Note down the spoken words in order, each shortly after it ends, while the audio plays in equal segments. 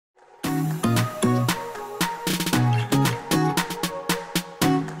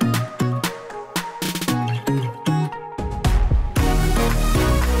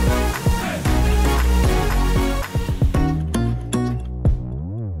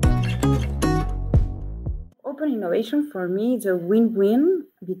open innovation for me is a win-win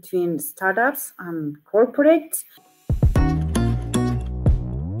between startups and corporates.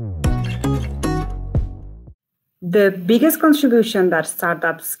 The biggest contribution that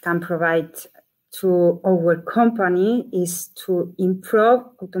startups can provide to our company is to improve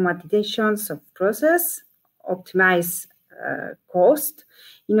automatizations of process, optimize cost,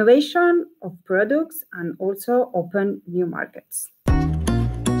 innovation of products, and also open new markets.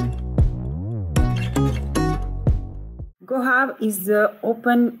 GoHub is the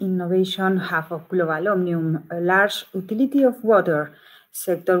open innovation hub of global Omnium, a large utility of water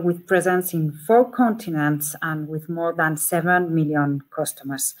sector with presence in 4 continents and with more than 7 million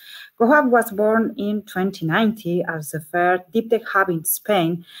customers. GoHub was born in 2019 as the first deep tech hub in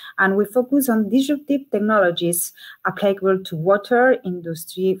Spain, and we focus on disruptive technologies applicable to water,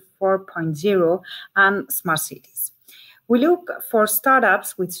 industry 4.0, and smart cities. We look for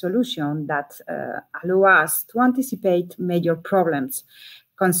startups with solutions that allow us to anticipate major problems: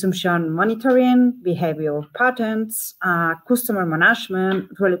 consumption monitoring, behavioral patterns, customer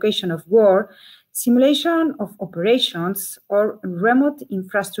management, relocation of work, simulation of operations, or remote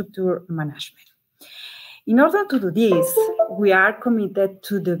infrastructure management. In order to do this, we are committed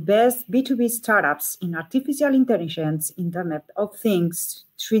to the best B2B startups in artificial intelligence, Internet of Things,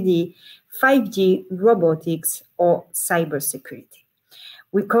 3D, 5G, robotics, or cybersecurity.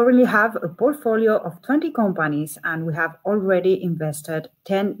 We currently have a portfolio of 20 companies, and we have already invested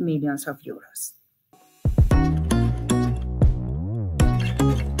 10 million euros.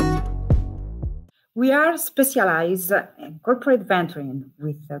 We are specialized in corporate venturing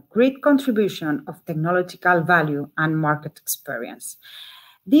with a great contribution of technological value and market experience.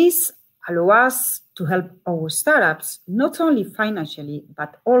 This allows us to help our startups not only financially,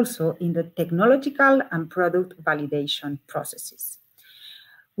 but also in the technological and product validation processes.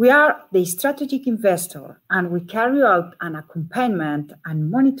 We are the strategic investor, and we carry out an accompaniment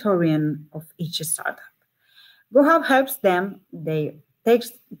and monitoring of each startup. GoHub helps them. They take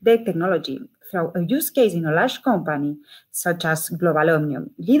their technology through a use case in a large company, such as Global Omnium,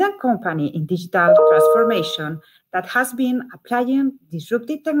 leading company in digital transformation that has been applying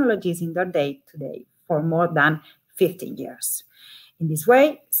disruptive technologies in their day-to-day for more than 15 years. In this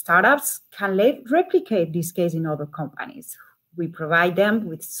way, startups can replicate this case in other companies. We provide them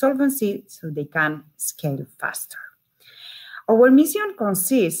with solvency so they can scale faster. Our mission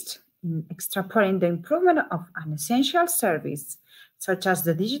consists in extrapolating the improvement of an essential service, such as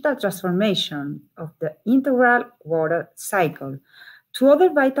the digital transformation of the integral water cycle, to other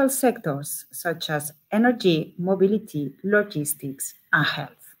vital sectors, such as energy, mobility, logistics, and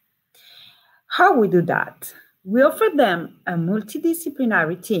health. How we do that? We offer them a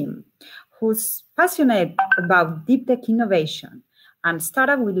multidisciplinary team who's passionate about deep tech innovation and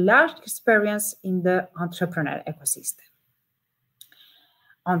startup with large experience in the entrepreneur ecosystem.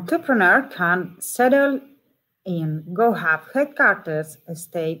 Entrepreneur can settle in GoHub headquarters, a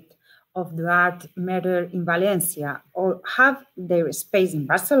state-of-the-art matter in Valencia, or have their space in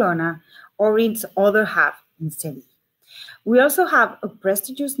Barcelona or its other hub in Seville. We also have a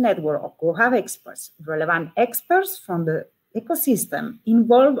prestigious network of GoHub experts, relevant experts from the ecosystem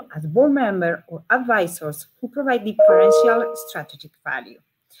involved as board members or advisors who provide differential strategic value.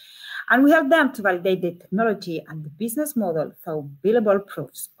 And we help them to validate the technology and the business model through billable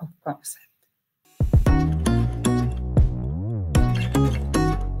proofs of concept.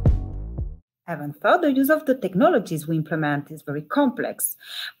 Even though the use of the technologies we implement is very complex,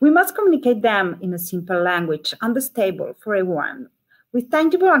 we must communicate them in a simple language understandable for everyone, with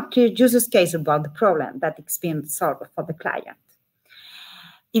tangible and clear use case about the problem that is being solved for the client.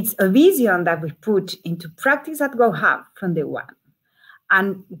 It's a vision that we put into practice at GoHub from day one.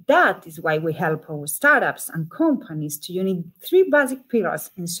 And that is why we help our startups and companies to unite 3 basic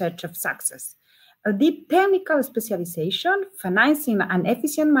pillars in search of success: a deep technical specialization, financing, and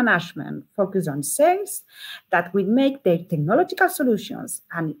efficient management focused on sales that will make their technological solutions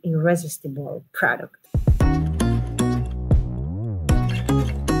an irresistible product.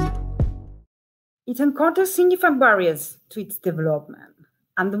 It encounters significant barriers to its development,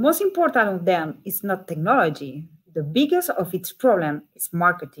 and the most important of them is not technology. The biggest of its problem is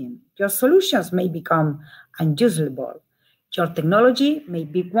marketing. Your solutions may become unusable. Your technology may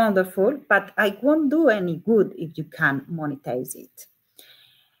be wonderful, but it won't do any good if you can't monetize it.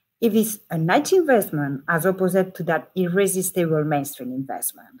 It is a niche investment as opposed to that irresistible mainstream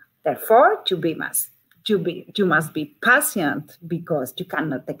investment. Therefore, you must be patient because you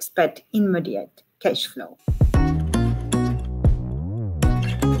cannot expect immediate cash flow.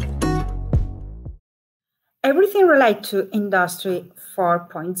 Everything related to Industry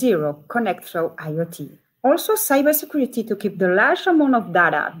 4.0 connects through IoT. Also, cybersecurity to keep the large amount of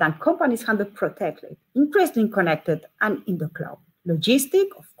data that companies handle protected, increasingly connected, and in the cloud.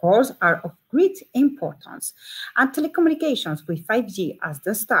 Logistics, of course, are of great importance, and telecommunications with 5G as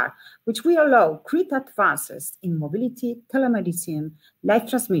the start, which will allow great advances in mobility, telemedicine, live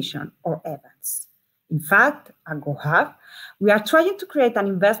transmission, or events. In fact, at GoHub, we are trying to create an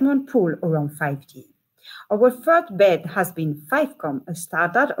investment pool around 5G. Our third bet has been 5Com, a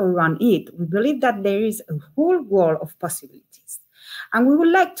startup around it. We believe that there is a whole world of possibilities. And we would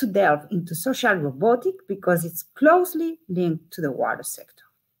like to delve into social robotics because it's closely linked to the water sector.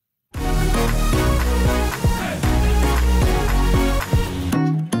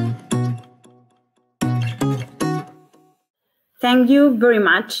 Thank you very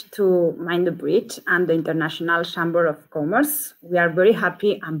much to Mind the Bridge and the International Chamber of Commerce. We are very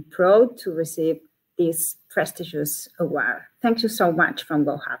happy and proud to receive this prestigious award. Thank you so much from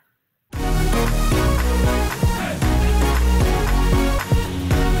GoHub.